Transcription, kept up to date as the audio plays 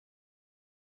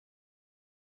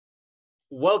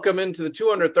Welcome into the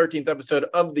 213th episode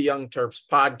of the Young Terps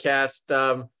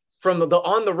podcast from the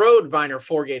On the Road Viner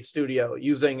Foregate studio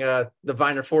using the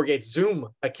Viner Foregate Zoom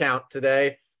account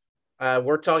today.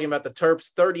 We're talking about the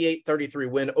Terps 38-33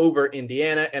 win over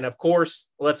Indiana. And of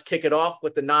course, let's kick it off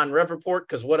with the non-rev report,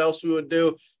 because what else we would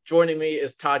do? Joining me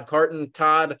is Todd Carton.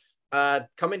 Todd,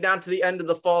 coming down to the end of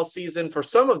the fall season for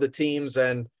some of the teams.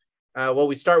 And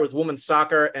we start with women's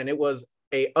soccer, and it was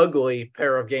a ugly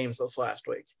pair of games this last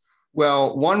week.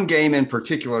 Well, one game in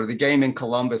particular, the game in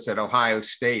Columbus at Ohio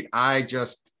State, I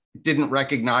just didn't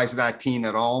recognize that team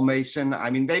at all, Mason. I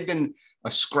mean, they've been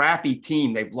a scrappy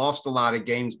team. They've lost a lot of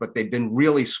games, but they've been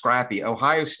really scrappy.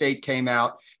 Ohio State came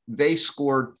out. They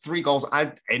scored 3 goals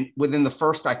within the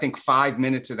first, I think, 5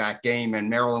 minutes of that game, and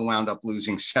Maryland wound up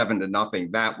losing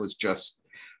 7-0. That was just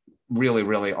really,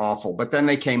 really awful. But then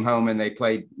they came home and they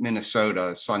played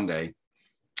Minnesota Sunday.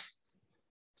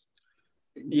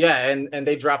 Yeah, and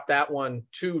they dropped that one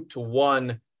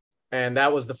 2-1, and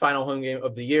that was the final home game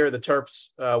of the year. The Terps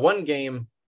one game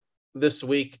this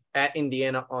week at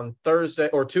Indiana on Thursday,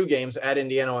 or 2 games at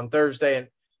Indiana on Thursday,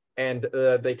 and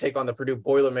they take on the Purdue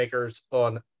Boilermakers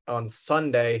on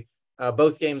Sunday.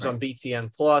 Both games on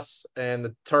BTN Plus, and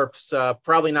the Terps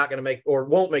probably not going to make or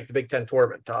won't make the Big Ten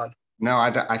tournament, Todd. No,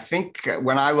 I think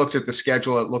when I looked at the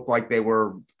schedule, it looked like they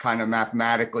were kind of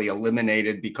mathematically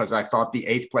eliminated, because I thought the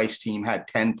 8th place team had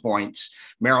 10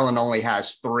 points. Maryland only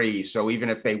has 3. So even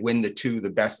if they win the 2, the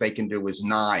best they can do is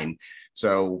 9.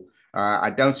 So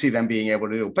I don't see them being able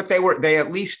to do it. But they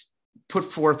at least put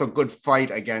forth a good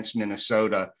fight against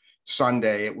Minnesota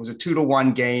Sunday. It was a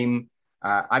 2-1 game.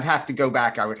 I'd have to go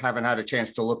back. I haven't had a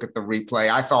chance to look at the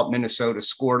replay. I thought Minnesota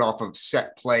scored off of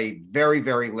set play very,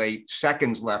 very late,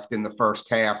 seconds left in the first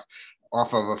half,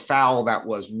 off of a foul that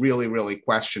was really, really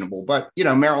questionable. But, you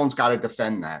know, Maryland's got to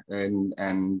defend that, and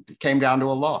it came down to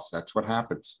a loss. That's what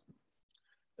happens.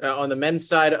 On the men's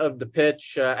side of the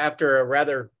pitch, after a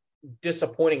rather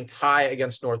disappointing tie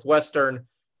against Northwestern,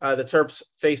 the Terps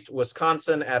faced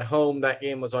Wisconsin at home. That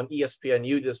game was on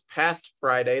ESPNU this past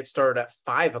Friday. It started at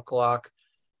 5:00.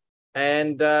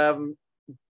 And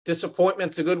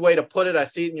disappointment's a good way to put it. I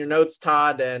see it in your notes,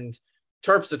 Todd. And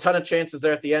Terps, a ton of chances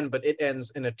there at the end, but it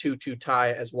ends in a 2-2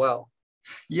 tie as well.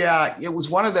 Yeah, it was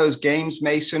one of those games,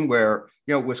 Mason, where,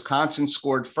 you know, Wisconsin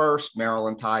scored first.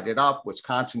 Maryland tied it up.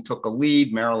 Wisconsin took a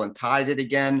lead. Maryland tied it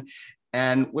again.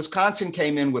 And Wisconsin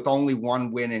came in with only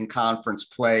 1 win in conference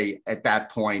play at that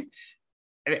point.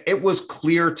 It was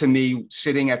clear to me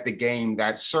sitting at the game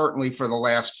that certainly for the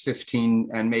last 15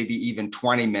 and maybe even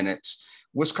 20 minutes,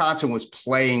 Wisconsin was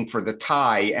playing for the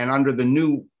tie. And under the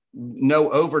new no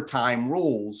overtime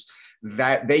rules,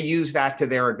 that they used that to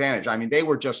their advantage. I mean, they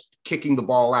were just kicking the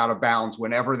ball out of bounds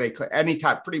whenever they could.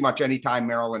 Pretty much anytime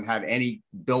Maryland had any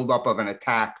buildup of an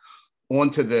attack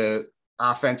onto the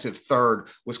offensive third,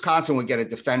 Wisconsin would get a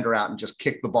defender out and just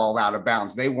kick the ball out of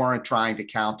bounds. They weren't trying to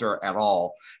counter at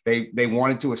all. They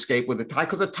wanted to escape with a tie,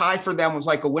 because a tie for them was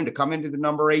like a win, to come into the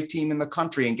number 8 team in the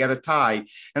country and get a tie.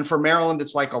 And for Maryland,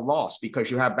 it's like a loss, because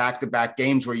you have back-to-back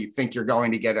games where you think you're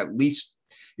going to get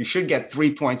you should get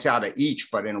 3 points out of each,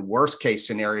 but in a worst case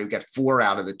scenario, you get 4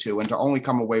 out of the 2, and to only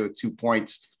come away with 2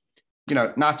 points, you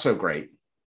know, not so great.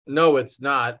 No, it's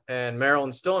not. And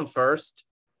Maryland's still in first.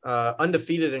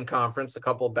 Undefeated in conference, a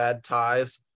couple of bad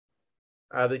ties.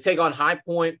 They take on High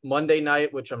Point Monday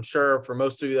night, which I'm sure for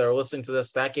most of you that are listening to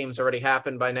this, that game's already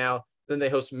happened by now. Then they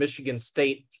host Michigan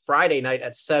State Friday night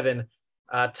at 7.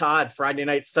 Todd, Friday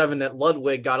night 7 at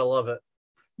Ludwig. Gotta love it.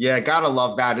 Yeah, gotta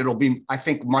love that. It'll be, I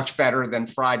think, much better than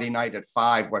Friday night at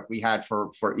 5, what we had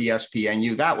for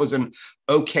ESPNU. That was an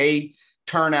okay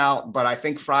turnout, but I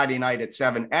think Friday night at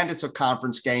 7, and it's a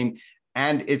conference game.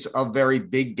 And it's a very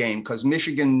big game, because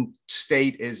Michigan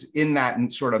State is in that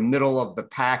sort of middle of the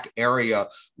pack area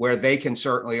where they can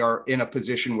certainly are in a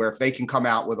position where if they can come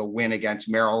out with a win against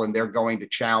Maryland, they're going to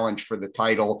challenge for the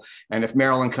title. And if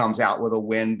Maryland comes out with a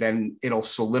win, then it'll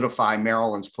solidify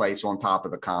Maryland's place on top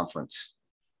of the conference.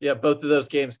 Yeah, both of those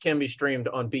games can be streamed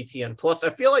on BTN Plus.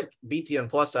 I feel like BTN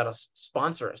Plus ought to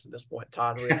sponsor us at this point,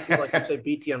 Todd. We feel like we say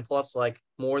BTN Plus like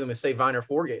more than we say Viner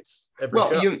Foregates.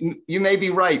 Well, you may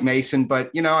be right, Mason, but,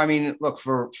 you know, I mean, look,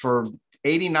 for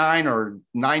 $89 or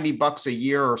 $90 a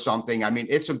year or something, I mean,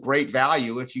 it's a great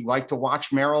value if you like to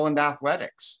watch Maryland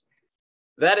athletics.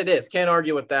 That it is. Can't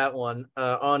argue with that one.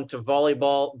 On to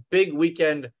volleyball. Big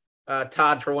weekend,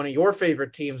 Todd, for one of your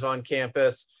favorite teams on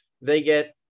campus. They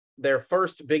get their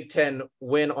first Big Ten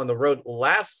win on the road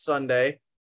last Sunday.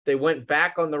 They went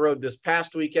back on the road this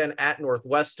past weekend at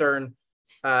Northwestern,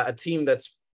 a team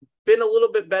that's been a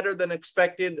little bit better than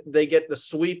expected. They get the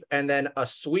sweep, and then a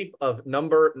sweep of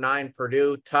number 9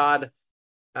 Purdue. Todd,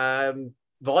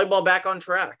 volleyball back on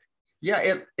track. Yeah,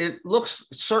 it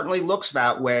certainly looks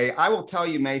that way. I will tell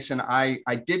you, Mason, I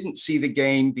didn't see the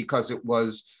game because it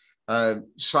was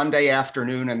Sunday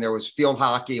afternoon and there was field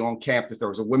hockey on campus. There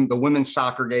was the women's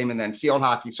soccer game and then field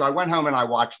hockey. So I went home and I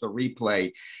watched the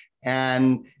replay,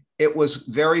 and it was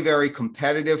very, very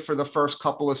competitive for the first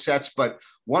couple of sets. But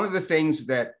one of the things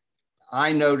that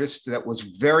I noticed that was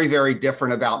very, very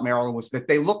different about Maryland was that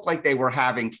they looked like they were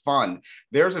having fun.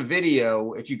 There's a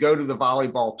video, if you go to the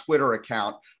volleyball Twitter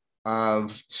account,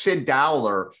 of Sid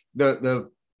Dowler, the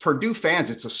Purdue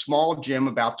fans. It's a small gym,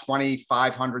 about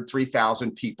 2,500,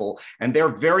 3,000 people, and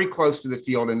they're very close to the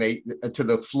field and to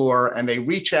the floor, and they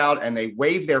reach out and they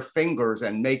wave their fingers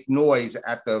and make noise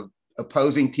at the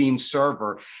opposing team's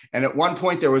server. And at one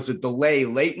point there was a delay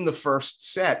late in the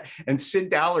first set, and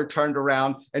Sid Dowler turned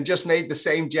around and just made the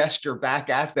same gesture back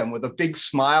at them with a big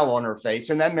smile on her face.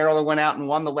 And then Maryland went out and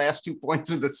won the last 2 points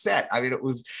of the set. I mean,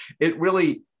 it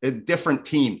really a different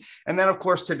team. And then, of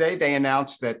course, today they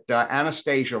announced that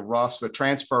Anastasia Russ, the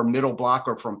transfer middle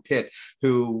blocker from Pitt,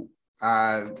 who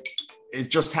is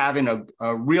just having a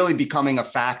really becoming a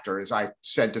factor, as I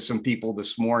said to some people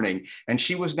this morning. And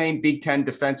she was named Big Ten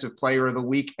Defensive Player of the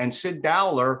Week. And Sid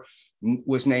Dowler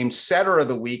was named Setter of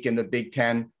the Week in the Big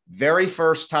Ten. Very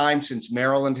first time since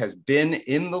Maryland has been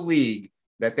in the league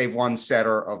that they've won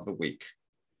Setter of the Week.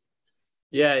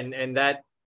 Yeah, and that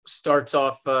starts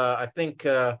off, I think,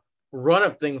 run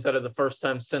of things that are the first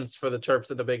time since for the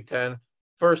Terps in the Big Ten.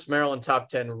 First Maryland top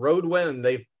 10 road win, and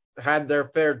they've had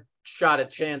their fair shot at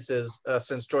chances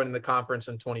since joining the conference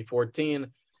in 2014.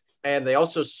 And they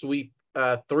also sweep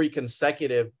 3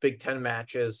 consecutive Big Ten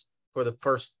matches for the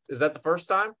first. Is that the first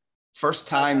time? First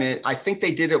time. I think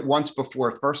they did it once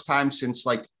before. First time since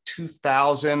like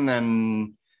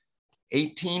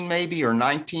 2018 maybe, or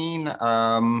 19.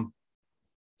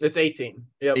 It's 18.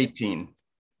 Yep. 18.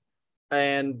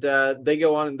 And they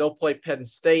go on and they'll play Penn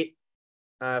State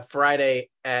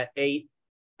Friday at 8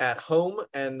 at home,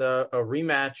 and a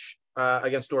rematch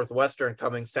against Northwestern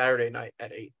coming Saturday night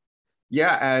at 8.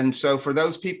 Yeah, and so for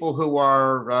those people who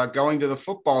are going to the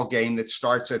football game that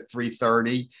starts at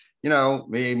 3:30,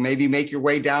 maybe make your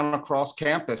way down across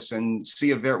campus and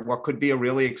see what could be a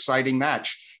really exciting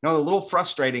match. A little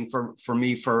frustrating for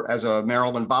me as a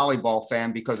Maryland volleyball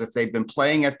fan, because if they've been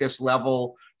playing at this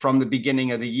level from the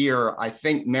beginning of the year, I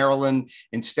think Maryland,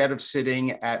 instead of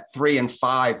sitting at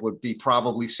 3-5, would be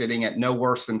probably sitting at no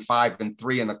worse than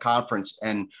 5-3 in the conference,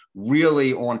 and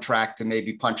really on track to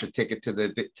maybe punch a ticket to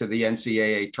the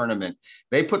NCAA tournament.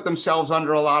 They put themselves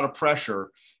under a lot of pressure,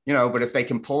 but if they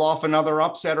can pull off another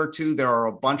upset or two, there are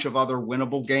a bunch of other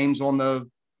winnable games on the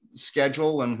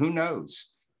schedule, and who knows?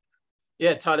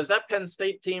 Yeah, Todd, is that Penn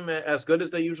State team as good as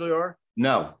they usually are?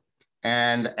 No.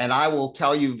 And I will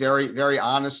tell you very, very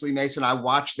honestly, Mason, I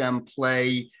watched them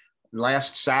play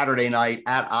last Saturday night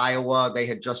at Iowa. They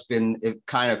had just been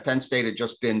Penn State had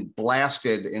just been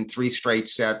blasted in 3 straight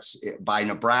sets by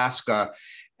Nebraska.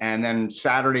 And then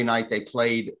Saturday night they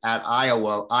played at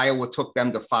Iowa. Iowa took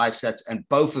them to 5 sets, and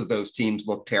both of those teams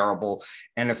looked terrible.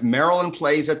 And if Maryland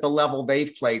plays at the level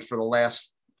they've played for the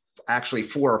last actually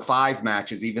 4 or 5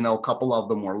 matches, even though a couple of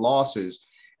them were losses,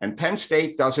 and Penn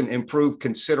State doesn't improve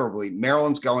considerably,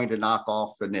 Maryland's going to knock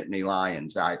off the Nittany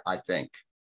Lions, I think.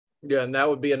 Yeah, and that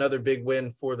would be another big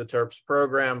win for the Terps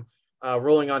program.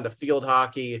 Rolling on to field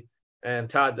hockey. And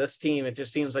Todd, this team, it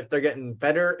just seems like they're getting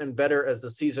better and better as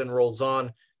the season rolls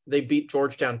on. They beat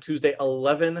Georgetown Tuesday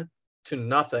 11-0.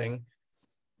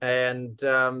 And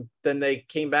then they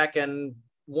came back and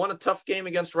won a tough game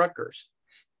against Rutgers.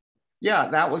 Yeah,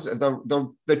 that was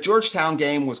the Georgetown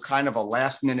game was kind of a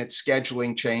last minute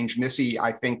scheduling change. Missy,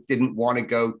 I think, didn't want to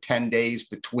go 10 days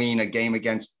between a game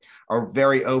against a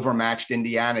very overmatched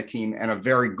Indiana team and a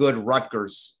very good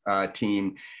Rutgers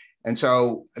team. And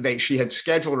so she had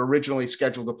originally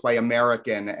scheduled to play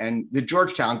American, and the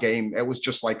Georgetown game, it was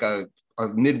just like a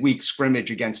midweek scrimmage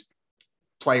against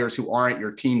players who aren't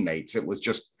your teammates. It was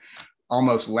just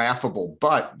almost laughable,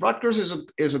 but Rutgers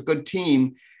is a good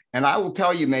team. And I will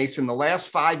tell you, Mason, the last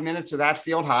 5 minutes of that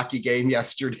field hockey game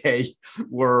yesterday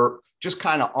were just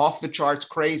kind of off the charts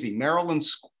crazy. Maryland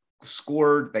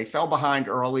scored. They fell behind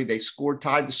early. They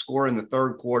tied the score in the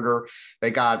 3rd quarter.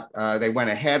 They went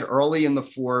ahead early in the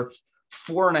 4th,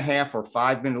 4.5 or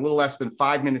 5 minutes, a little less than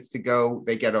 5 minutes to go.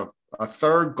 They get a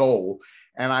 3rd goal.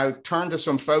 And I turned to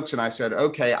some folks and I said,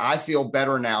 okay, I feel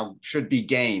better now, should be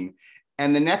game.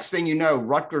 And the next thing you know,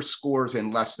 Rutgers scores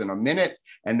in less than a minute,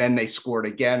 and then they scored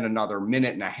again another 1.5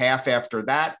 minutes after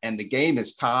that, and the game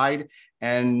is tied.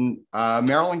 And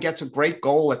Maryland gets a great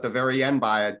goal at the very end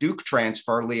by a Duke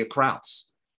transfer, Leah Krause.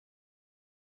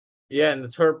 Yeah, and the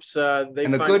Terps, they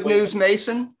And the find good ways. news,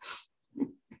 Mason,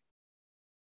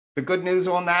 the good news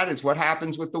on that is what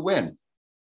happens with the win.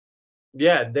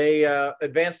 Yeah, they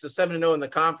advanced to 7-0 in the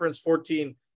conference,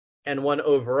 14-1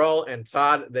 overall. And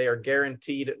Todd, they are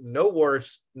guaranteed no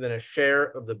worse than a share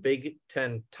of the Big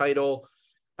Ten title.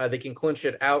 They can clinch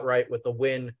it outright with a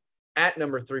win at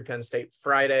number 3 Penn State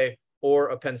Friday, or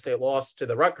a Penn State loss to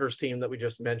the Rutgers team that we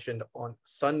just mentioned on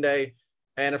Sunday.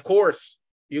 And of course,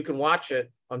 you can watch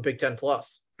it on Big Ten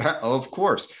Plus. Of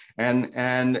course. And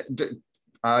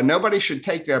nobody should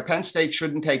Penn State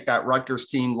shouldn't take that Rutgers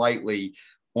team lightly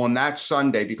on that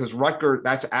Sunday, because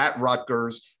that's at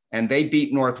Rutgers, and they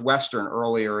beat Northwestern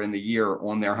earlier in the year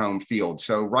on their home field.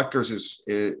 So Rutgers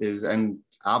is and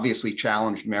obviously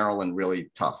challenged Maryland really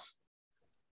tough.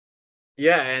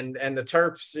 Yeah, and the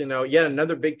Terps, yet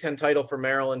another Big Ten title for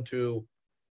Maryland, who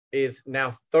is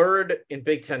now third in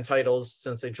Big Ten titles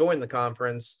since they joined the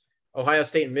conference. Ohio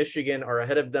State and Michigan are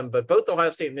ahead of them, but both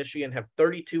Ohio State and Michigan have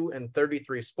 32 and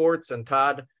 33 sports, and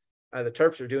Todd, the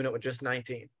Terps are doing it with just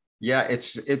 19. Yeah,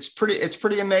 it's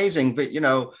pretty amazing, but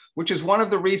which is one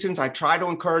of the reasons I try to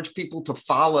encourage people to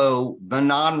follow the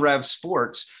non-rev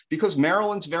sports, because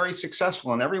Maryland's very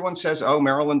successful, and everyone says, oh,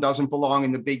 Maryland doesn't belong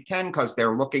in the Big Ten because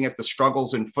they're looking at the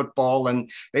struggles in football, and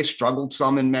they struggled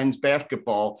some in men's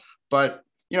basketball. But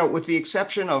with the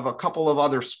exception of a couple of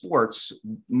other sports,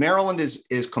 Maryland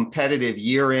is competitive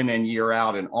year in and year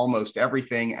out in almost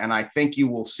everything. And I think you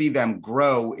will see them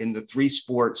grow in the 3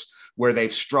 sports where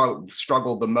they've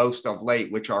struggled the most of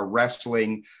late, which are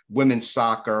wrestling, women's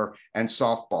soccer, and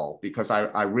softball, because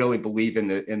I really believe in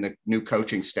the new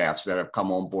coaching staffs that have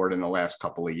come on board in the last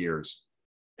couple of years.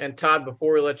 And Todd,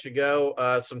 before we let you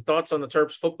go, some thoughts on the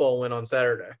Terps football win on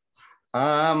Saturday.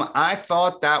 I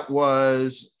thought that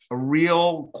was a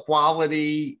real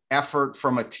quality effort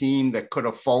from a team that could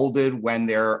have folded when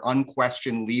their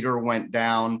unquestioned leader went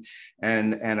down,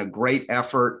 and a great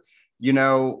effort.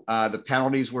 The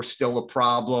penalties were still a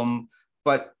problem,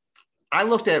 but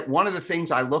one of the things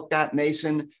I looked at,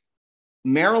 Mason,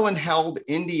 Maryland held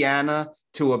Indiana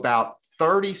to about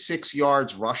 36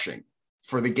 yards rushing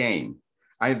for the game.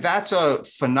 That's a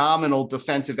phenomenal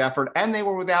defensive effort. And they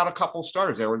were without a couple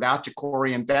starters. They were without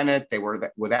Ja'Cory and Bennett. They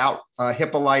were without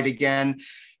Hippolyte again,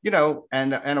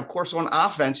 and of course on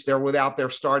offense, they're without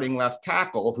their starting left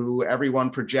tackle, who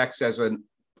everyone projects as a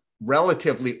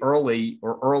relatively early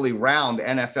round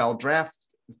NFL draft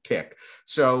pick.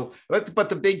 So, but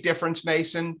the big difference,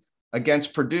 Mason,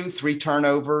 against Purdue, 3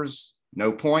 turnovers,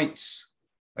 no points.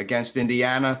 Against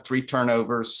Indiana, 3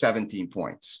 turnovers, 17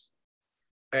 points.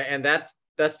 And that's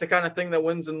the kind of thing that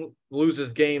wins and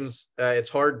loses games. It's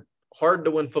hard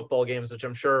to win football games, which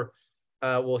I'm sure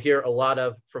we'll hear a lot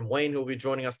of from Wayne, who will be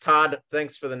joining us. Todd,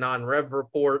 thanks for the non-rev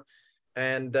report,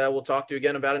 and we'll talk to you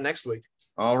again about it next week.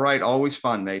 All right. Always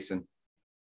fun, Mason.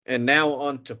 And now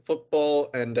on to football.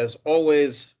 And as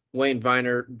always, Wayne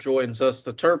Viner joins us.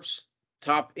 The Terps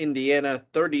top Indiana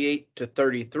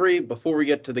 38-33. Before we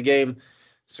get to the game,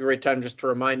 it's a great time just to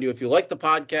remind you, if you like the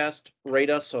podcast, rate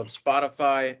us on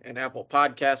Spotify and Apple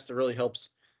Podcasts. It really helps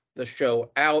the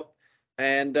show out.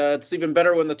 And it's even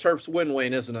better when the Terps win,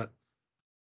 Wayne, isn't it?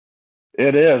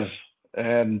 It is.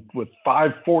 And with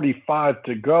 5:45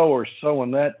 to go or so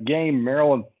in that game,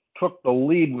 Maryland took the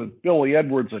lead with Billy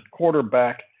Edwards at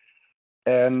quarterback.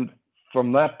 And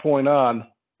from that point on,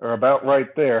 or about right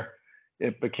there,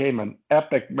 it became an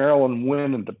epic Maryland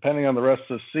win. And depending on the rest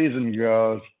of the season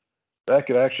goes, that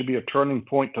could actually be a turning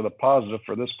point to the positive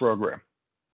for this program.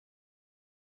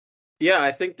 Yeah,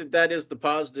 I think that is the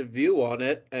positive view on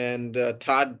it. And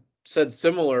Todd said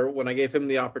similar when I gave him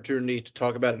the opportunity to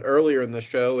talk about it earlier in the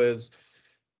show, is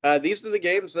these are the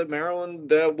games that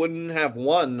Maryland wouldn't have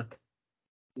won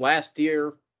last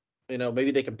year. Maybe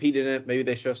they competed in it, maybe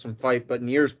they show some fight, but in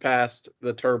years past,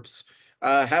 the Terps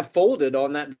have folded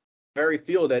on that very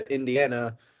field at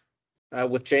Indiana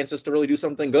with chances to really do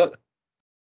something good.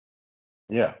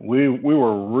 Yeah, we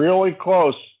were really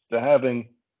close to having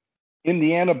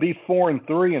Indiana be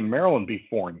 4-3 and Maryland be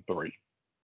 4-3.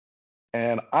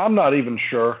 And I'm not even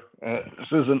sure,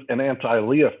 this isn't an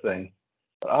anti-Leah thing,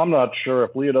 but I'm not sure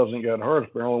if Leah doesn't get hurt,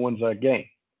 if Maryland wins that game.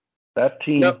 That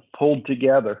team pulled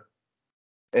together.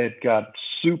 It got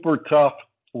super tough,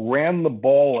 ran the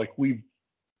ball like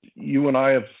you and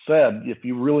I have said. If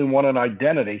you really want an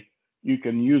identity, you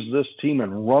can use this team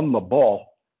and run the ball.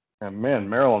 And man,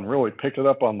 Maryland really picked it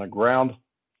up on the ground,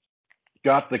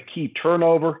 got the key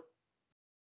turnover,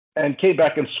 and came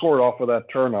back and scored off of that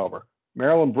turnover.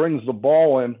 Maryland brings the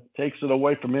ball in, takes it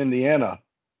away from Indiana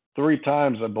 3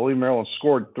 times. I believe Maryland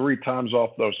scored 3 times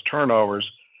off those turnovers.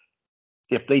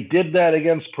 If they did that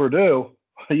against Purdue,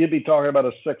 you'd be talking about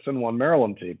a 6-1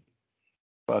 Maryland team.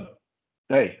 But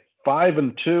hey,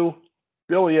 5-2,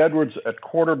 Billy Edwards at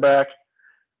quarterback.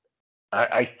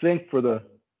 I think for the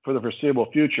foreseeable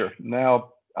future.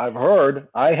 Now,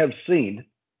 I have seen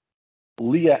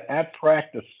Leah at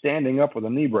practice standing up with a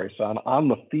knee brace on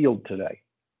the field today.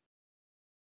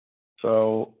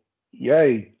 So, yeah,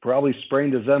 he probably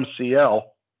sprained his MCL,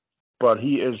 but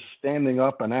he is standing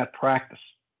up and at practice.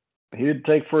 He did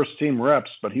take first team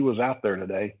reps, but he was out there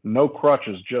today. No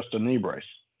crutches, just a knee brace.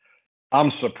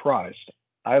 I'm surprised.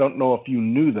 I don't know if you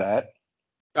knew that.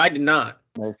 I did not.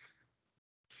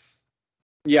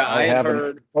 Yeah, I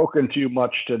haven't spoken to you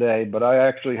much today, but I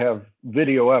actually have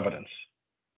video evidence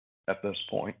at this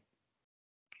point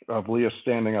of Leah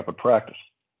standing up at practice.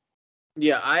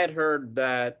 Yeah, I had heard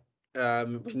that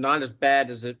it was not as bad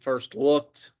as it first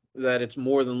looked, that it's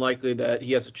more than likely that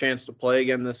he has a chance to play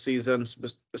again this season,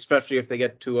 especially if they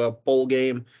get to a bowl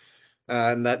game.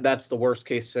 And that's the worst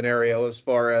case scenario as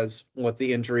far as what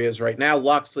the injury is right now.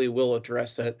 Loxley will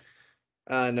address it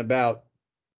in about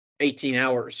 18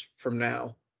 hours from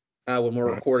now when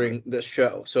we're recording this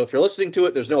show. So if you're listening to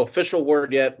it, there's no official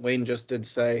word yet. Wayne just did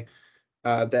say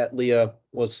that Leah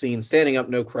was seen standing up,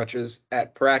 no crutches,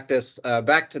 at practice.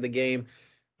 Back to the game.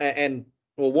 And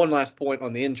well, one last point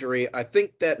on the injury. I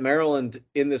think that Maryland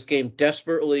in this game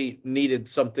desperately needed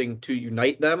something to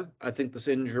unite them. I think this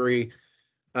injury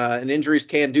and injuries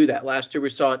can do that. Last year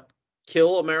we saw it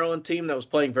kill a Maryland team that was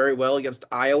playing very well against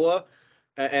Iowa.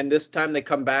 And this time they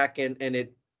come back and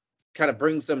it kind of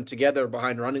brings them together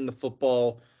behind running the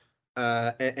football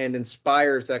and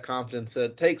inspires that confidence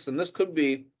that it takes. And this could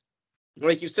be,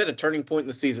 like you said, a turning point in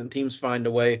the season. Teams find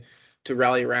a way to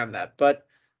rally around that. But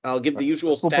I'll give the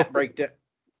usual stat breakdown.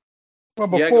 Well,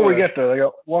 before we get there, I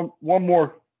got one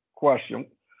more question.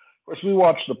 Of course, we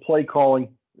watch the play calling.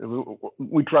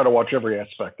 We try to watch every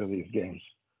aspect of these games.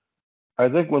 I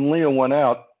think when Leah went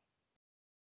out,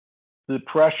 the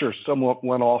pressure somewhat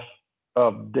went off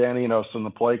of Dan Enos and the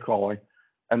play calling,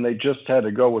 and they just had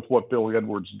to go with what Billy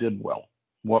Edwards did well,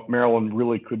 what Maryland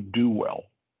really could do well,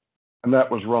 and that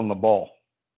was run the ball.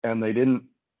 And they didn't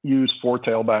use 4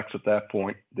 tailbacks at that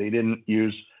point. They didn't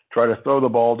try to throw the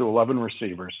ball to 11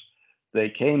 receivers. They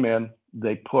came in,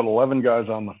 they put 11 guys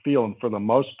on the field, and for the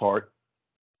most part,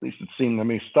 at least it seemed to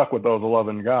me, stuck with those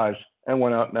 11 guys and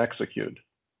went out and executed.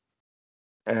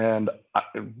 And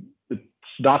it's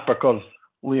not because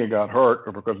Leah got hurt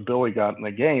or because Billy got in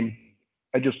the game.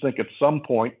 I just think at some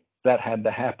point that had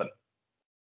to happen.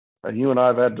 And you and I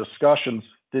have had discussions,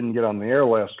 didn't get on the air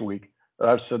last week, but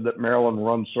I've said that Maryland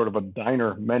runs sort of a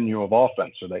diner menu of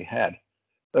offense, or they had.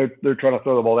 They're trying to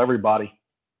throw the ball to everybody.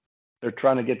 They're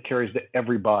trying to get carries to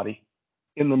everybody.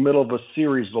 In the middle of a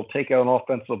series, they'll take out an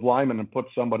offensive lineman and put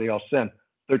somebody else in.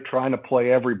 They're trying to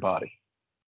play everybody.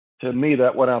 To me,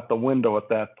 that went out the window at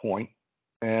that point,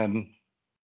 and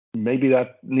maybe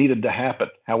that needed to happen.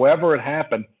 However it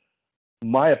happened,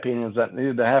 my opinion is that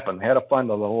needed to happen. They had to find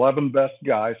the 11 best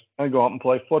guys and go out and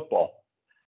play football.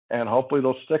 And hopefully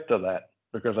they'll stick to that,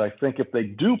 because I think if they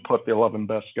do put the 11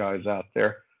 best guys out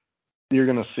there, you're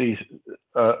going to see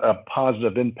a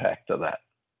positive impact to that.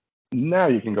 Now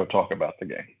you can go talk about the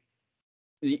game.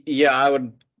 Yeah, I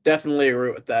would definitely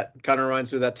agree with that. Kind of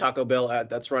reminds me of that Taco Bell ad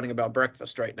that's running about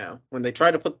breakfast right now. When they try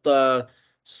to put the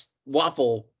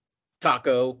waffle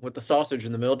taco with the sausage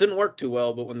in the middle, it didn't work too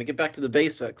well, but when they get back to the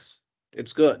basics,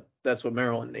 it's good. That's what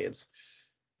Maryland needs.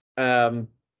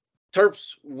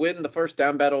 Terps win the first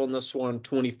down battle in this one,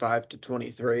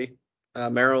 25-23.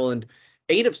 Maryland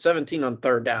 8 of 17 on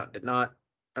third down.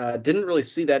 Didn't really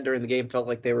see that during the game. Felt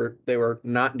like they were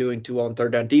not doing too well on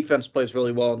third down. Defense plays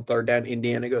really well on third down.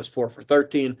 Indiana goes 4 for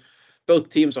 13. Both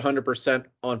teams 100%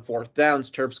 on fourth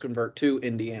downs. Terps convert 2,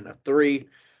 Indiana 3.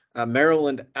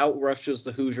 Maryland outrushes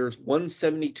the Hoosiers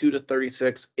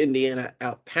 172-36. Indiana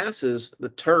outpasses the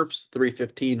Terps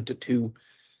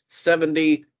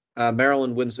 315-270.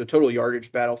 Maryland wins the total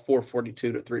yardage battle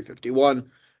 442-351.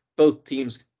 Both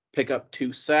teams pick up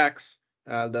 2 sacks.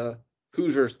 The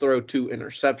Hoosiers throw 2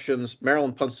 interceptions.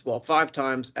 Maryland punts the ball 5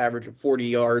 times, average of 40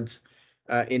 yards.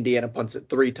 Indiana punts it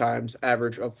 3 times,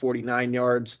 average of 49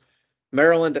 yards.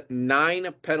 Maryland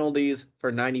 9 penalties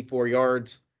for 94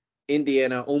 yards.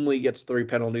 Indiana only gets 3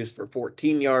 penalties for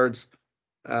 14 yards.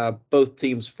 Both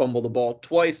teams fumble the ball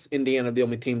twice. Indiana the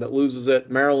only team that loses it.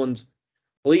 Maryland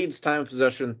leads time of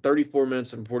possession 34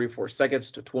 minutes and 44 seconds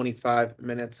to 25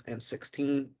 minutes and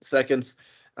 16 seconds.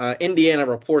 Indiana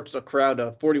reports a crowd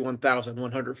of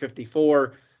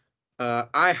 41,154.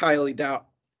 I highly doubt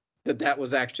that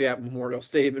was actually at Memorial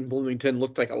Stadium in Bloomington.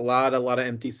 Looked like a lot of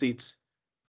empty seats.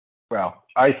 Well,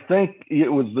 I think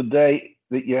it was the day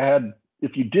that you had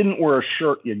if you didn't wear a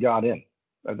shirt, you got in.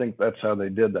 I think that's how they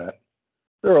did that.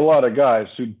 There are a lot of guys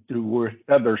who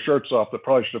had their shirts off that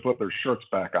probably should have put their shirts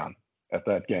back on at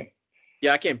that game.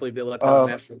 Yeah, I can't believe they let that on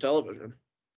national television.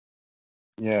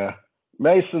 Yeah.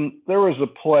 Mason, there was a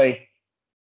play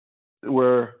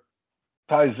where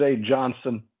Tyzay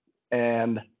Johnson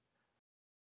and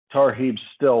Tarheeb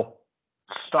Still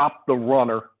stopped the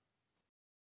runner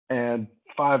and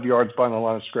 5 yards by the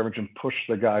line of scrimmage and pushed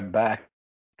the guy back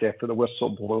after the whistle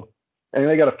blew. And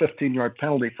they got a 15-yard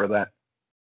penalty for that.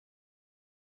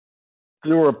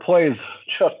 There were plays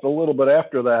just a little bit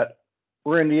after that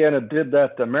where Indiana did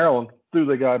that to Maryland, threw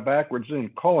the guy backwards,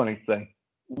 didn't call anything.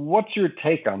 What's your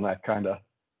take on that kind of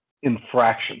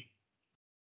infraction?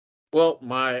 Well,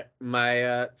 my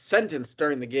sentence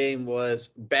during the game was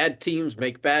bad teams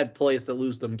make bad plays that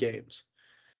lose them games.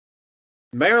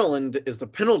 Maryland is the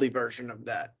penalty version of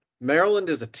that. Maryland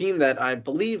is a team that I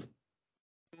believe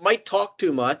might talk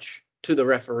too much to the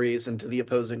referees and to the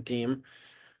opposing team,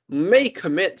 may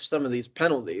commit some of these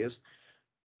penalties,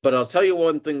 but I'll tell you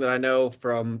one thing that I know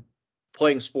from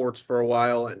playing sports for a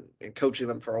while and coaching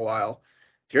them for a while.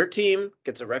 If your team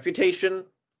gets a reputation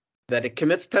that it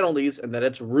commits penalties and that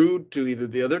it's rude to either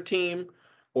the other team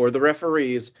or the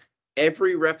referees,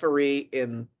 every referee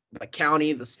in the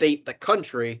county, the state, the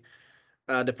country,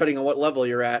 depending on what level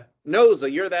you're at, knows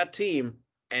that you're that team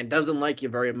and doesn't like you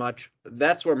very much.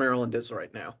 That's where Maryland is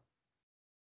right now.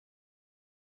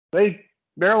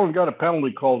 Maryland got a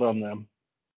penalty called on them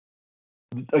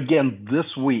again this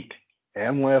week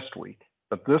and last week,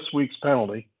 but this week's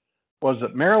penalty was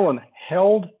that Maryland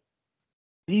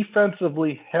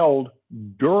defensively held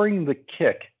during the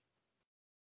kick,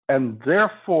 and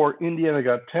therefore Indiana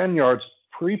got 10 yards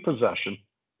pre-possession,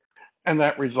 and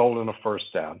that resulted in a first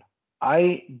down.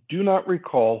 I do not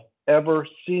recall ever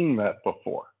seeing that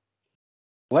before.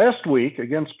 Last week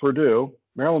against Purdue,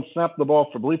 Maryland snapped the ball,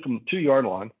 I believe, from the 2-yard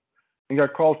line and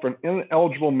got called for an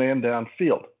ineligible man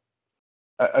downfield.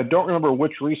 I don't remember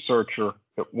which researcher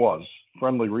it was,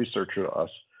 friendly researcher to us,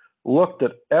 looked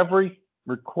at every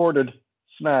recorded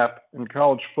snap in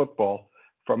college football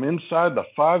from inside the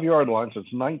 5-yard line since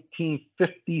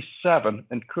 1957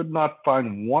 and could not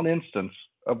find one instance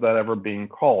of that ever being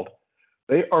called.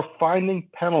 They are finding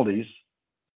penalties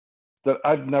that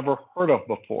I've never heard of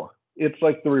before. It's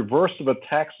like the reverse of a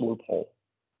tax loophole,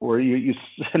 where you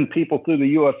send people through the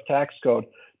U.S. tax code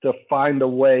to find a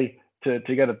way to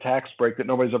get a tax break that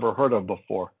nobody's ever heard of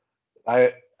before.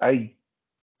 I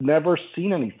never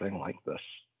seen anything like this.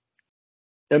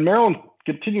 And Maryland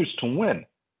continues to win.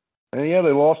 And yeah,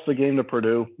 they lost the game to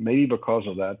Purdue, maybe because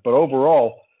of that. But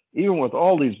overall, even with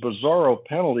all these bizarro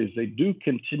penalties, they do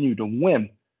continue to win.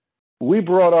 We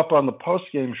brought up on the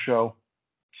postgame show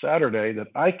Saturday that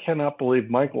I cannot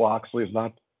believe Mike Loxley is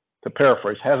not, to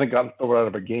paraphrase, hasn't gotten thrown out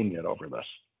of a game yet over this.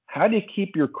 How do you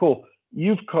keep your cool?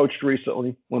 You've coached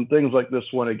recently when things like this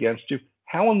went against you.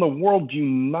 How in the world do you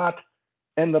not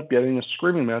end up getting a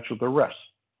screaming match with the refs?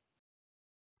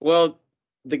 Well,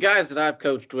 the guys that I've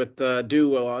coached with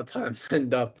do a lot of times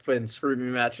end up in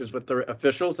screaming matches with the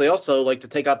officials. They also like to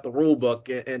take out the rule book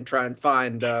and try and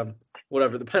find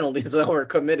whatever the penalties that were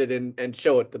committed and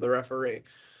show it to the referee.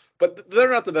 But they're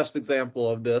not the best example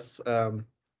of this.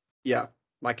 Yeah,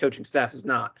 my coaching staff is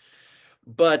not.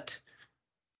 But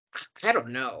I don't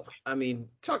know. I mean,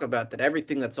 talk about that.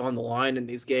 Everything that's on the line in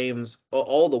these games,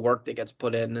 all the work that gets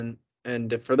put in.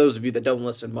 And for those of you that don't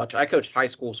listen much, I coach high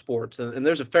school sports, and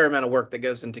there's a fair amount of work that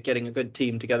goes into getting a good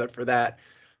team together for that,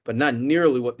 but not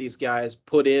nearly what these guys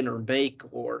put in or make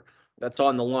or that's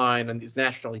on the line in these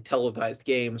nationally televised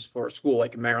games for a school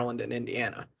like Maryland and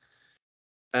Indiana.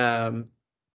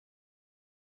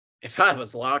 If I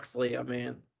was Loxley, I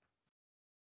mean,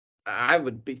 I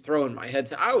would be throwing my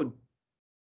head. I would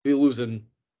be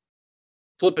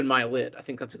flipping my lid. I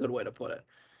think that's a good way to put it.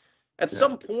 At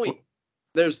some point,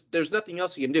 there's nothing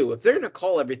else you can do. If they're going to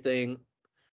call everything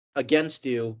against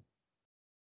you,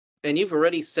 and you've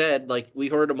already said, like we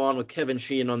heard them on with Kevin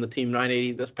Sheehan on the Team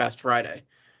 980 this past Friday,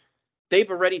 they've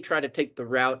already tried to take the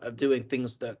route of doing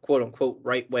things the quote-unquote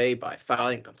right way by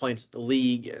filing complaints at the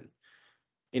league and,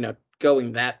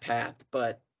 going that path.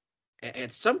 But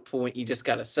at some point, you just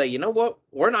got to say, you know what?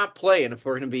 We're not playing if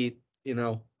we're going to be,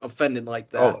 offended like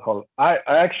that. Oh, I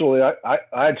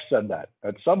said that.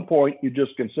 At some point, you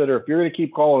just consider, if you're going to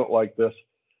keep calling it like this,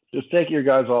 just take your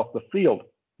guys off the field.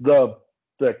 The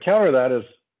counter to that is,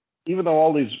 even though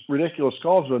all these ridiculous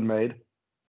calls have been made,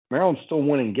 Maryland's still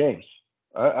winning games.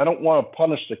 I don't want to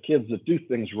punish the kids that do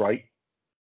things right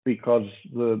because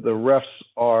the refs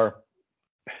are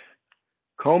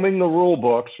combing the rule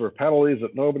books for penalties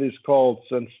that nobody's called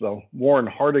since the Warren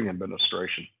Harding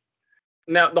administration.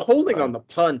 Now, the holding on the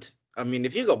punt, I mean,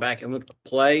 if you go back and look at the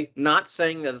play, not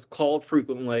saying that it's called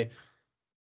frequently,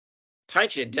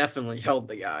 Taichi definitely held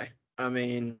the guy. I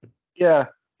mean, Yeah,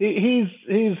 he's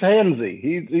handsy.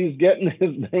 He's getting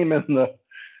his name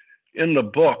in the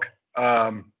book.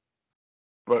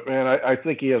 But man, I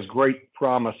think he has great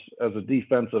promise as a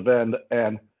defensive end.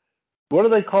 And what do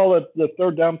they call it? The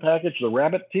third down package, the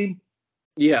rabbit team.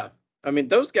 yeah. I mean,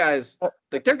 those guys,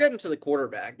 like, they're getting to the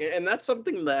quarterback, and that's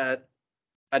something that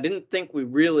I didn't think we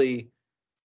really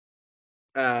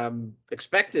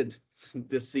expected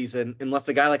this season, unless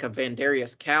a guy like a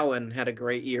Vandarius Cowan had a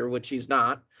great year, which he's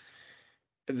not.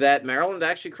 That Maryland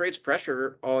actually creates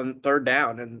pressure on third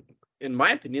down, and in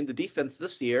my opinion, the defense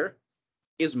this year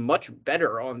is much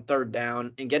better on third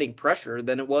down and getting pressure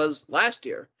than it was last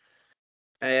year.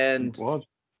 And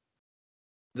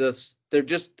it's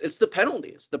the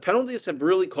penalties. The penalties have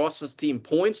really cost this team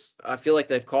points. I feel like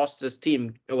they've cost this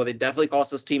team, well, they definitely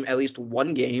cost this team at least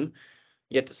one game.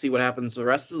 Yet to see what happens the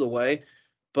rest of the way.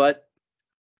 But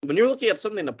when you're looking at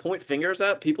something to point fingers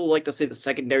at, people like to say the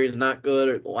secondary is not good,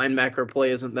 or the linebacker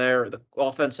play isn't there, or the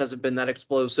offense hasn't been that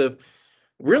explosive.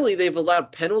 Really, they've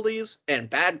allowed penalties and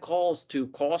bad calls to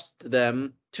cost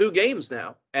them 2 games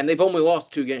now, and they've only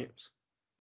lost 2 games.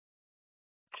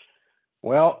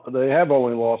 Well, they have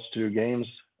only lost 2 games.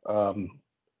 A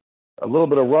little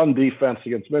bit of run defense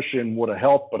against Michigan would have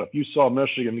helped, but if you saw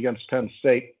Michigan against Penn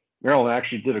State, Maryland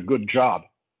actually did a good job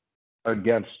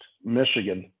against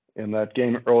Michigan in that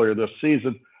game earlier this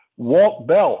season. Walt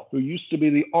Bell, who used to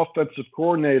be the offensive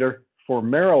coordinator for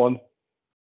Maryland,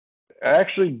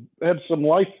 actually had some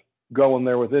life going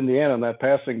there with Indiana in that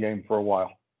passing game for a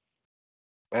while.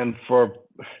 And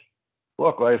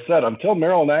like I said, until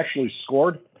Maryland actually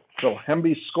scored, until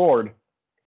Hemby scored,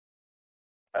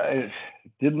 it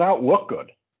did not look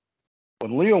good.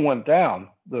 When Leo went down,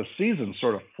 the season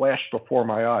sort of flashed before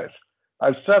my eyes.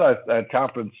 I've said I had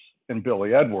confidence in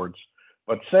Billy Edwards,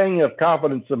 but saying you have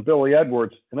confidence in Billy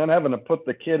Edwards and then having to put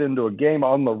the kid into a game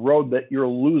on the road that you're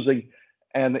losing,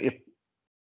 and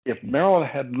if Maryland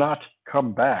had not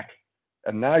come back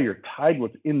and now you're tied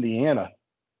with Indiana,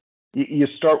 you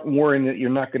start worrying that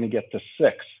you're not going to get to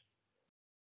 6.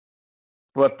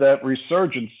 But that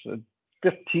resurgence,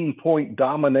 15-point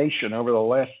domination over the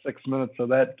last 6 minutes of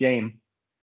that game,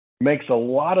 makes a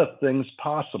lot of things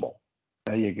possible.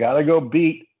 Now you got to go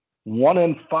beat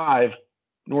 1-5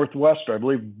 Northwestern. I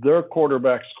believe their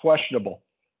quarterback's questionable.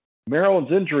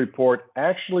 Maryland's injury report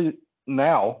actually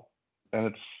now, and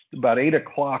it's about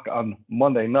 8:00 on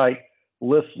Monday night,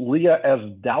 lists Leah as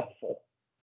doubtful.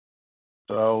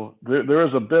 So there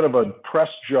is a bit of a press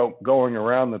joke going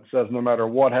around that says no matter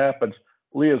what happens,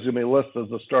 Leah's going to be listed as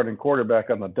the starting quarterback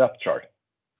on the depth chart.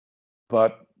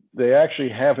 But they actually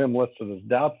have him listed as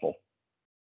doubtful.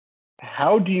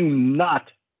 How do you not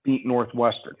beat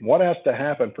Northwestern? What has to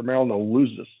happen for Maryland to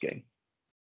lose this game?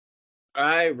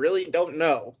 I really don't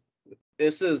know.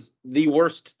 This is the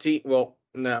worst team. Well,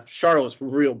 no, Charlotte's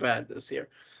real bad this year.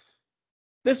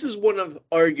 This is one of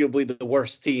arguably the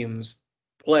worst teams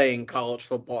playing college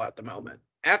football at the moment.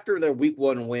 After their week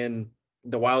 1 win,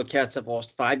 the Wildcats have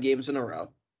lost 5 games in a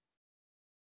row,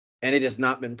 and it has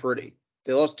not been pretty.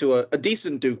 They lost to a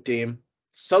decent Duke team,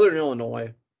 Southern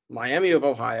Illinois, Miami of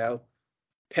Ohio,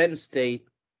 Penn State,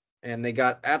 and they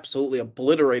got absolutely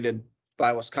obliterated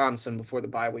by Wisconsin before the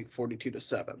bye week,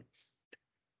 42-7.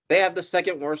 They have the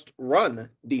second worst run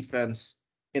defense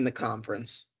in the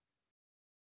conference.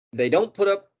 They don't put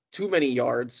up too many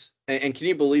yards, and can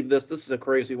you believe this? This is a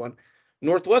crazy one.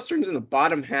 Northwestern's in the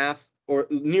bottom half, or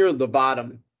near the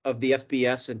bottom of the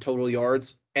FBS in total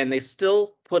yards, and they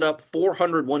still put up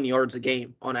 401 yards a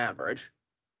game on average.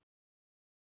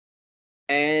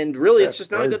 And really, it's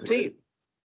just not a good team.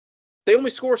 They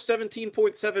only score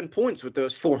 17.7 points with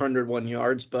those 401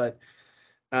 yards, but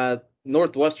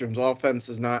Northwestern's offense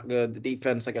is not good. The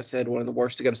defense, like I said, one of the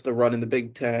worst against the run in the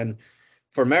Big Ten.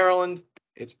 For Maryland,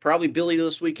 it's probably Billy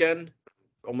this weekend.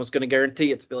 Almost going to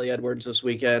guarantee it's Billy Edwards this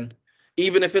weekend.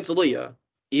 Even if it's Leah,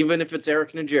 even if it's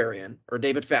Eric Nigerian or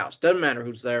David Faust, doesn't matter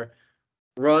who's there.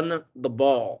 Run the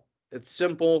ball. It's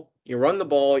simple. You run the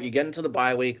ball, you get into the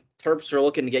bye week. Terps are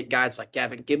looking to get guys like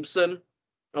Gavin Gibson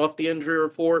off the injury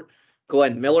report.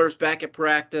 Glenn Miller's back at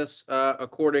practice,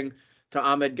 according to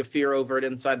Ahmed Gafir over at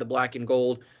Inside the Black and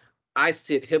Gold. I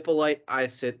sit Hippolyte, I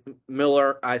sit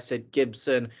Miller, I sit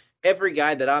Gibson. Every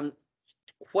guy that I'm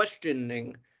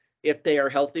questioning if they are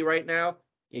healthy right now,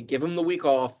 you give them the week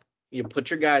off. You put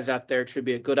your guys out there. It should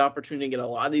be a good opportunity to get a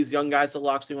lot of these young guys that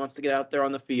Loxley wants to get out there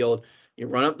on the field. You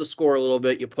run up the score a little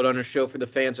bit. You put on a show for the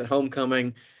fans at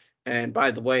homecoming. And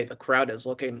by the way, the crowd is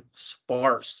looking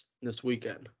sparse this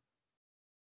weekend.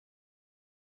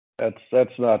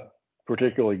 That's not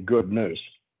particularly good news.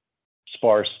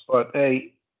 Sparse, but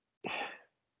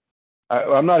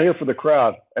I'm not here for the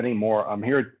crowd anymore. I'm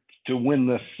here to win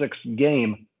this 6th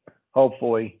game,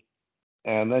 hopefully,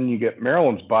 and then you get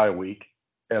Maryland's bye week,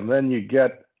 and then you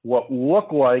get what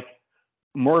look like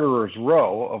murderer's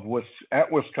row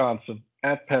at Wisconsin,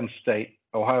 at Penn State,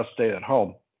 Ohio State at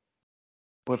home.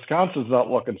 Wisconsin's not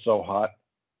looking so hot.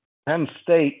 Penn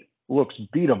State looks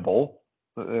beatable.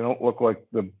 They don't look like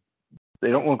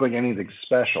anything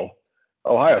special.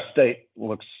 Ohio State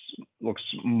looks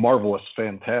marvelous,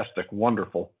 fantastic,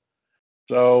 wonderful.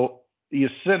 So you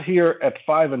sit here at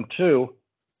 5-2.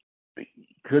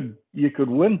 You could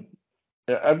win.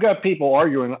 I've got people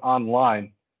arguing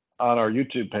online on our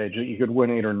YouTube page that you could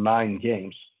win 8 or 9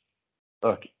 games.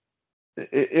 Look,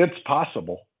 it's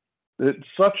possible. It's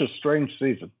such a strange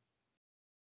season.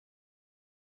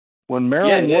 When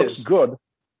Maryland looks good,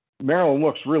 Maryland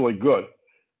looks really good,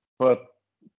 but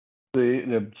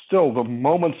still the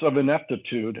moments of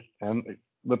ineptitude and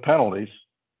the penalties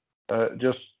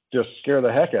just scare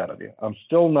the heck out of you. I'm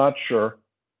still not sure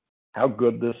how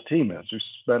good this team is. We've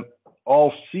spent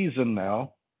all season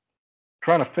now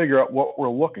trying to figure out what we're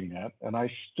looking at, and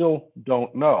I still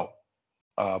don't know.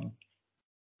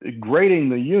 Grading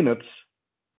the units,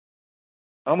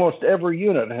 almost every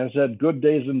unit has had good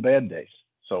days and bad days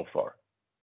so far.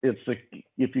 If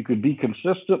you could be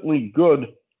consistently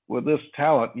good with this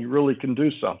talent, you really can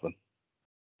do something.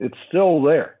 It's still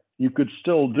there. You could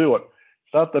still do it.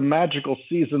 It's not the magical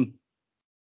season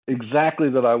exactly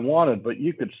that I wanted, but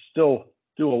you could still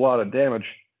do a lot of damage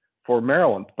for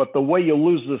Maryland. But the way you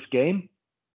lose this game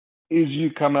is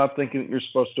you come out thinking that you're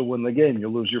supposed to win the game. You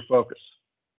lose your focus.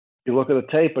 You look at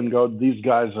the tape and go, these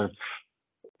guys are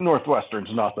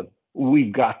Northwestern's nothing.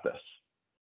 We've got this.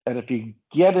 And if you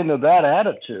get into that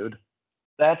attitude,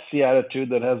 that's the attitude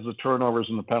that has the turnovers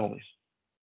and the penalties,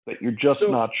 that you're just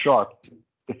not sharp.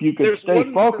 If you can stay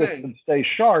focused and stay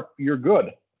sharp, you're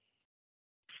good.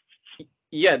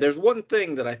 Yeah, there's one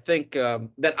thing that I think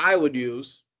that I would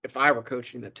use if I were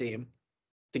coaching the team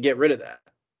to get rid of that.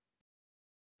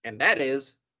 And that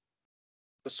is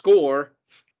the score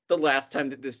the last time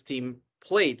that this team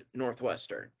played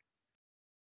Northwestern.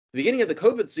 The beginning of the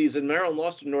COVID season, Maryland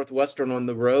lost to Northwestern on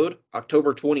the road,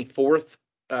 October 24th,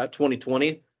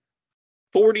 2020,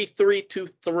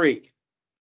 43-3.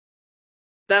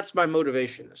 That's my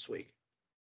motivation this week.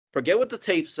 Forget what the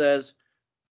tape says.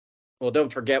 Well,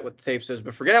 don't forget what the tape says,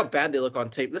 but forget how bad they look on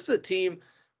tape. This is a team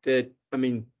that,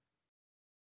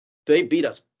 they beat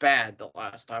us bad the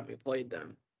last time we played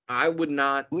them. I would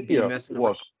not be messing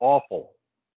was awful,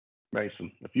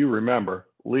 Mason. If you remember,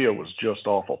 Leah was just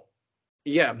awful.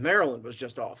 Yeah, Maryland was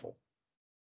just awful.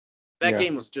 That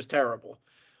game was just terrible.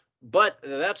 But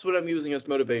that's what I'm using as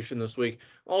motivation this week.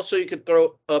 Also, you could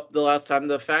throw up the last time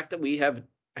the fact that we have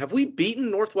we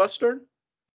beaten Northwestern?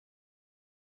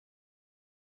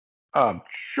 I'm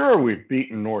sure we've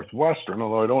beaten Northwestern,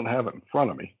 although I don't have it in front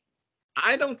of me.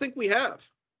 I don't think we have.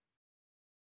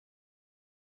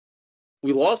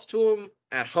 We lost to them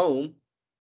at home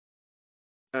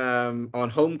on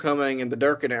homecoming in the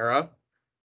Durkin era.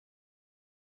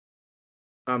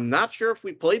 I'm not sure if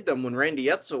we played them when Randy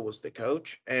Edsel was the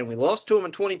coach, and we lost to them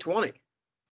in 2020.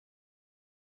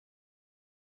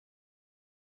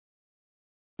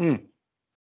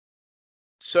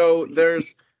 So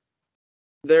there's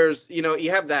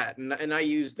you have that, and I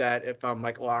use that if I'm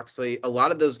Michael Oxley. A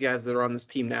lot of those guys that are on this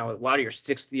team now, a lot of your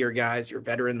 6th-year guys, your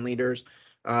veteran leaders,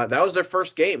 that was their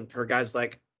first game for guys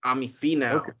like Ami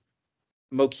Finau,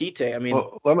 Mokite.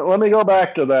 Well, let me go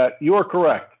back to that. You are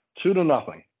correct.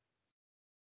 2-0.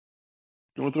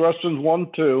 Northwestern's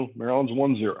 1-2. Maryland's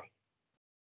 1-0.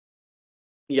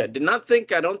 Yeah, I don't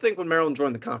think when Maryland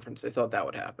joined the conference, they thought that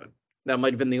would happen. That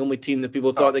might have been the only team that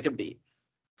people thought they could beat.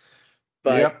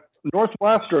 But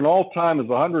Northwestern all-time is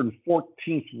the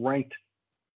 114th ranked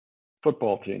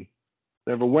football team.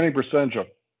 They have a winning percentage of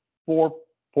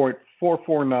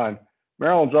 4.449.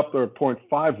 Maryland's up there at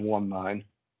 0.519.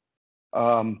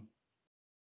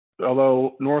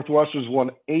 Although Northwestern's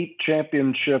won 8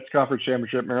 championships, conference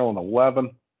championship, Maryland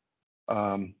 11.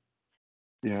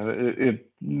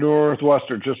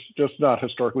 Northwestern just not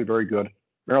historically very good.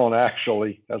 Maryland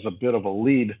actually has a bit of a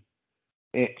lead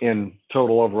in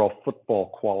total overall football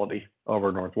quality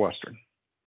over Northwestern.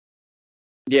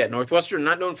 Yeah, Northwestern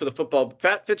not known for the football.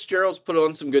 Pat Fitzgerald's put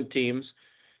on some good teams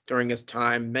during his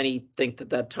time. Many think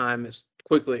that time is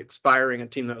quickly expiring. A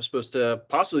team that was supposed to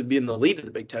possibly be in the lead of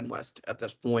the Big Ten West at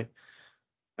this point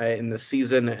in the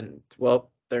season, and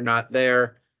they're not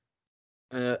there.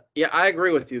 I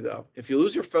agree with you though. If you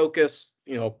lose your focus,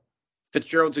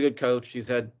 Fitzgerald's a good coach. He's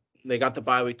had They got the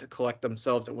bye week to collect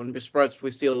themselves. I wouldn't be surprised if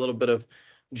we see a little bit of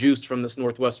juice from this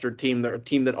Northwestern team. They're a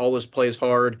team that always plays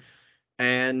hard.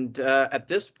 And at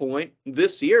this point,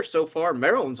 this year so far,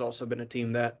 Maryland's also been a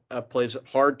team that plays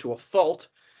hard to a fault.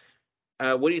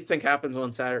 What do you think happens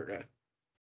on Saturday?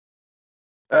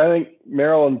 I think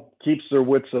Maryland keeps their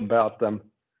wits about them,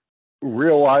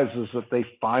 realizes that they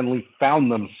finally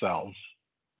found themselves.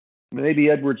 Maybe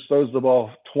Edwards throws the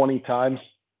ball 20 times,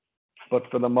 but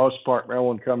for the most part,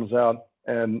 Maryland comes out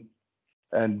and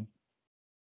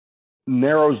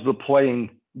narrows the playing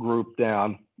group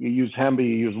down. You use Hemby,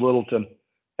 you use Littleton,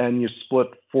 and you split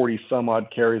 40 some odd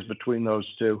carries between those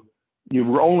two.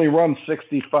 You only run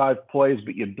 65 plays,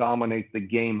 but you dominate the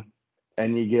game,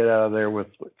 and you get out of there with,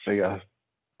 let's say, a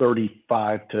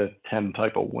 35-10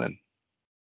 type of win.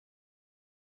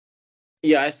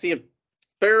 Yeah, I see it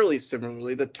fairly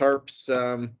similarly. The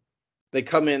Terps, they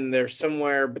come in, they're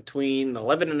somewhere between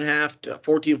 11.5 to a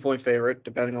 14-point favorite,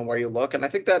 depending on where you look. And I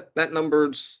think that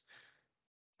number's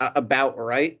about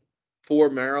right for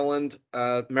Maryland.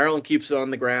 Maryland keeps it on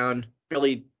the ground.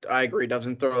 Really, I agree,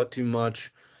 doesn't throw it too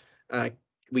much.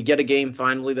 We get a game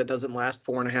finally that doesn't last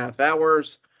 4.5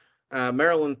 hours.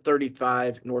 Maryland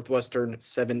 35, Northwestern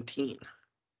 17.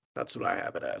 That's what I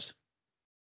have it as.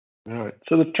 All right.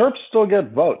 So the Terps still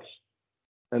get votes.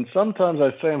 And sometimes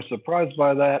I say I'm surprised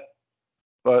by that.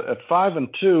 But at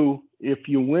 5-2, if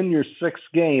you win your sixth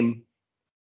game,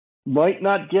 might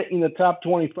not get you in the top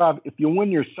 25. If you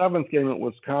win your seventh game at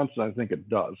Wisconsin, I think it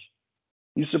does.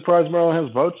 You surprised Maryland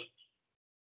has votes?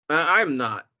 I'm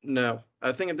not. No.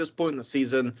 I think at this point in the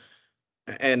season,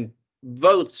 and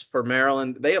votes for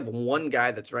Maryland, they have one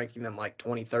guy that's ranking them like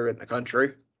 23rd in the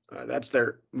country. That's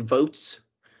their votes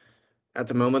at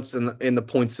the moment in the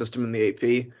point system in the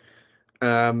AP.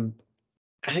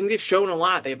 I think they've shown a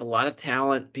lot. They have a lot of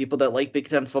talent. People that like Big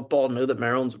Ten football know that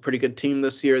Maryland's a pretty good team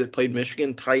this year. They played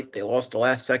Michigan tight. They lost the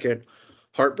last second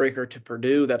heartbreaker to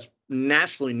Purdue. That's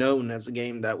nationally known as a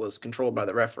game that was controlled by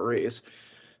the referees.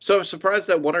 So I'm surprised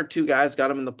that one or two guys got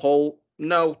them in the poll.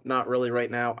 No, not really right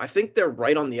now. I think they're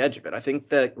right on the edge of it. I think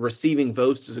that receiving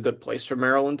votes is a good place for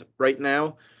Maryland right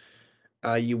now.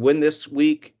 You win this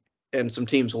week and some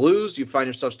teams lose. You find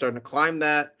yourself starting to climb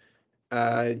that.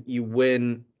 You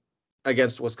win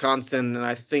against Wisconsin, and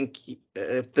I think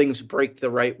if things break the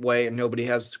right way and nobody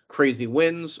has crazy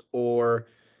wins, or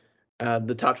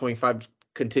the top 25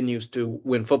 continues to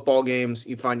win football games,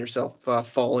 you find yourself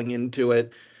falling into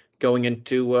it, going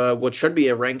into what should be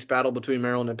a ranked battle between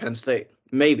Maryland and Penn State.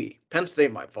 Maybe. Penn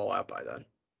State might fall out by then.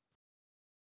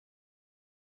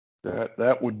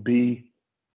 That would be,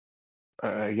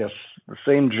 I guess, the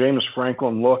same James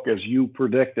Franklin look as you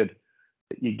predicted.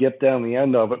 You get down the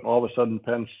end of it, and all of a sudden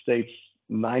Penn State's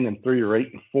 9-3 or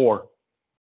 8-4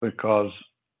 because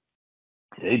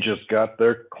they just got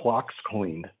their clocks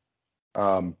cleaned.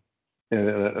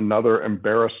 Another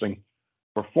embarrassing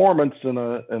performance in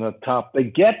a top. They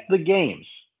get the games,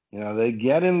 they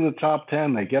get into the top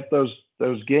 10. They get those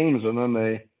games, and then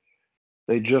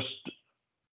they just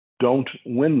don't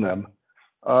win them.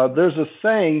 There's a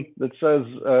saying that says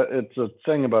it's a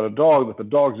saying about a dog that the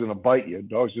dog's going to bite you. The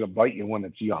dog's going to bite you when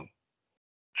it's young.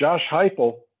 Josh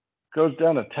Heupel goes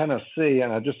down to Tennessee,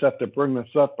 and I just have to bring this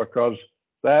up because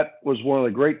that was one of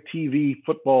the great TV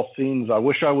football scenes. I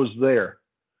wish I was there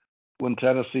when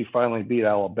Tennessee finally beat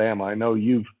Alabama. I know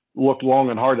you've looked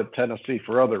long and hard at Tennessee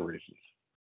for other reasons.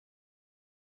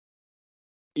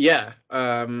 Yeah,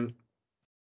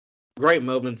 great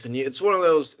moments, and it's one of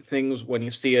those things when you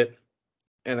see it.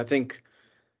 And I think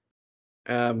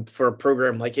for a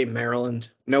program like a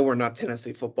Maryland, no, we're not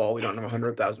Tennessee football. We don't have a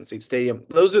 100,000 seat stadium.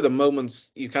 Those are the moments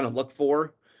you kind of look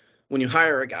for when you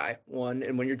hire a guy, one,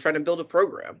 and when you're trying to build a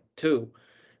program, two.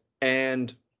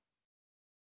 And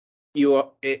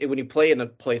when you play in a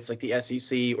place like the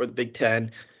SEC or the Big Ten,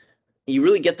 you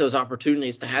really get those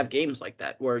opportunities to have games like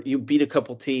that where you beat a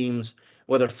couple teams,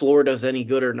 whether Florida's any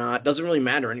good or not, doesn't really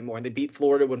matter anymore. They beat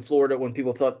Florida when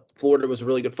people thought Florida was a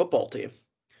really good football team.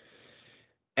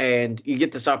 And you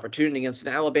get this opportunity against an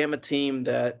Alabama team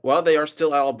that, while they are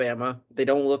still Alabama, they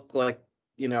don't look like,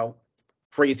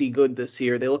 crazy good this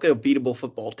year. They look like a beatable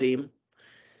football team.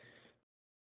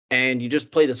 And you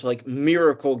just play this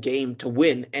miracle game to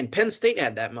win. And Penn State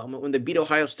had that moment when they beat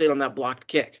Ohio State on that blocked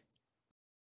kick.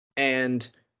 And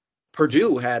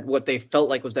Purdue had what they felt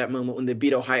like was that moment when they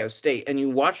beat Ohio State. And you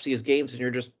watch these games and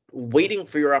you're just waiting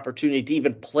for your opportunity to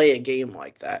even play a game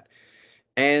like that.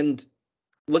 And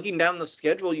looking down the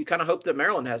schedule, you kind of hope that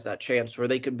Maryland has that chance where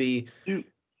they could be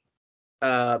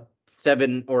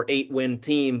 7 or 8 win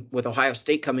team with Ohio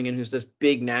State coming in, who's this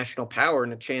big national power,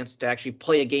 and a chance to actually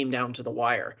play a game down to the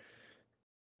wire.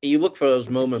 You look for those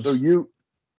moments. So do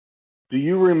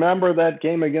you remember that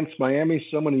game against Miami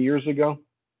so many years ago?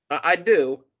 I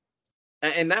do.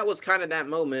 And that was kind of that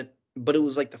moment, but it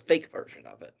was like the fake version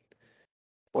of it.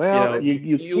 Well,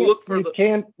 you look for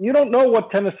you don't know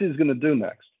what Tennessee is going to do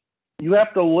next. You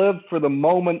have to live for the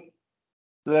moment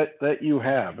that you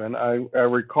have. And I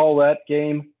recall that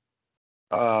game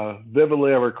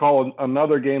vividly. I recall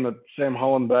another game that Sam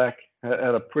Hollenbach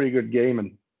had a pretty good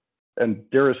game, and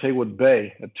Darius Haywood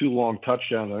Bay had 2 long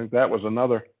touchdowns. I think that was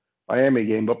another Miami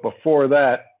game. But before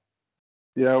that,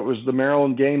 it was the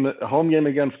Maryland game, home game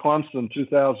against Clemson in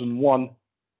 2001.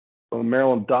 When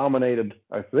Maryland dominated.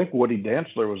 I think Woody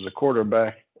Dantzler was the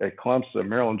quarterback at Clemson.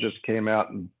 Maryland just came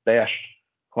out and bashed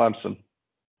Clemson.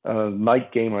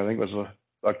 Night game, I think, was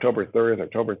October 30th,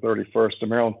 October 31st. And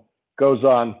Maryland goes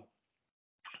on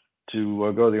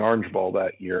to go to the Orange Bowl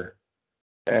that year.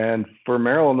 And for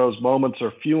Maryland, those moments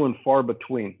are few and far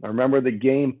between. I remember the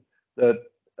game that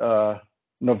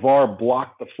Navarre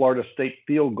blocked the Florida State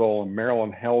field goal, and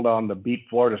Maryland held on to beat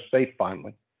Florida State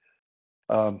finally.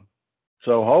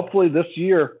 So hopefully this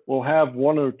year we'll have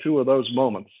 1 or 2 of those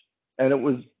moments. And it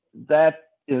was that,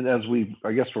 as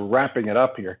I guess we're wrapping it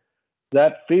up here,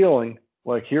 that feeling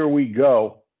like here we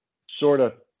go sort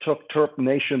of took Terp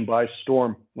Nation by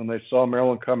storm when they saw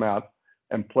Maryland come out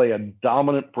and play a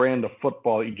dominant brand of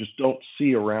football you just don't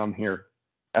see around here.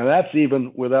 And that's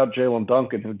even without Jalen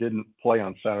Duncan, who didn't play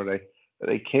on Saturday.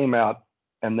 They came out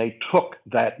and they took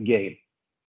that game.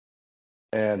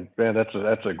 And man,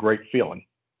 that's a great feeling.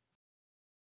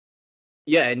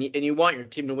 Yeah, and you want your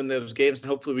team to win those games, and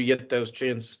hopefully we get those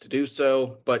chances to do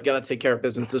so. But got to take care of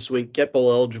business this week, get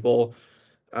bowl eligible,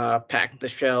 pack the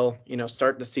shell,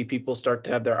 starting to see people start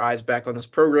to have their eyes back on this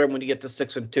program when you get to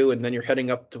 6-2, and then you're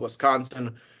heading up to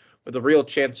Wisconsin with a real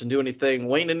chance to do anything.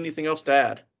 Wayne, anything else to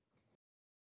add?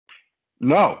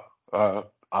 No,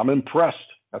 I'm impressed.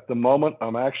 At the moment,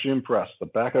 I'm actually impressed. The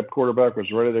backup quarterback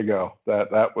was ready to go.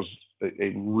 That was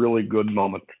a really good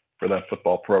moment for that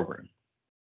football program.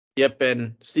 Yep,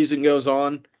 and season goes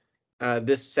on.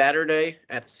 This Saturday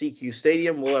at CQ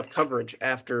Stadium, we'll have coverage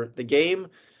after the game.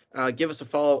 Give us a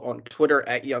follow on Twitter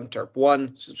at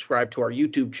YoungTerp1. Subscribe to our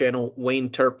YouTube channel, Wayne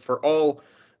Terp, for all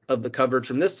of the coverage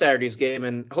from this Saturday's game.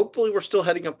 And hopefully we're still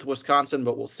heading up to Wisconsin,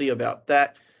 but we'll see about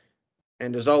that.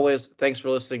 And as always, thanks for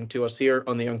listening to us here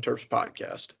on the Young Terps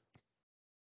podcast.